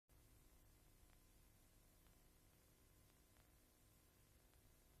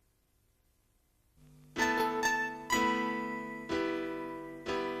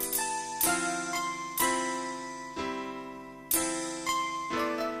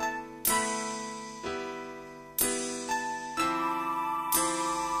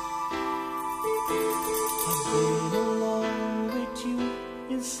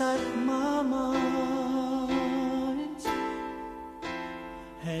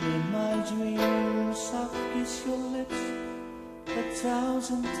in my dreams I've kissed your lips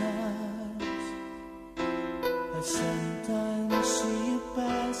 1,000 times. I sometimes see you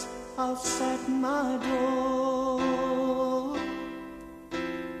pass outside my door.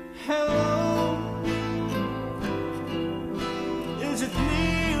 Hello, is it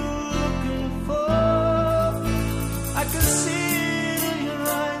me you're looking for? I can see it in your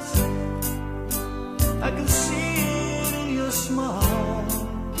eyes, I can see it in your smile.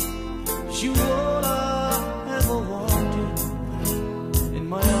 You all I ever wanted, in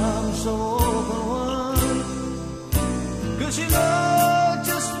my arms of open wide. 'Cause you know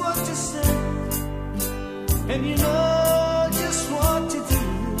just what to say, and you know just what to do,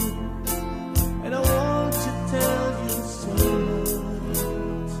 and I want to tell you so much.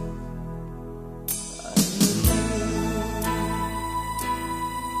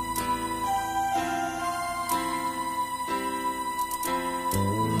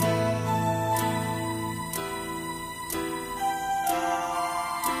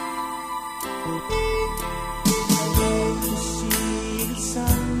 I love to see the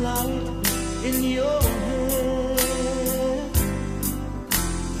sunlight in your hair,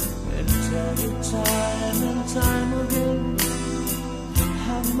 and tell you time and time again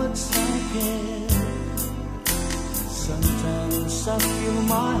how much I care. Sometimes I feel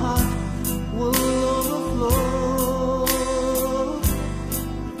my heart will overflow.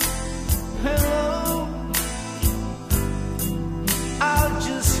 Hello, I've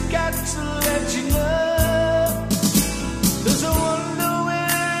just got to let you know, 'cause I wonder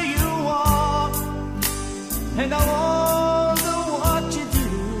where you are, and I wonder what you do.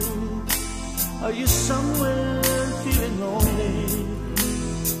 Are you somewhere feeling lonely,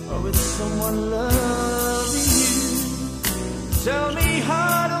 or with someone loving you? Tell me how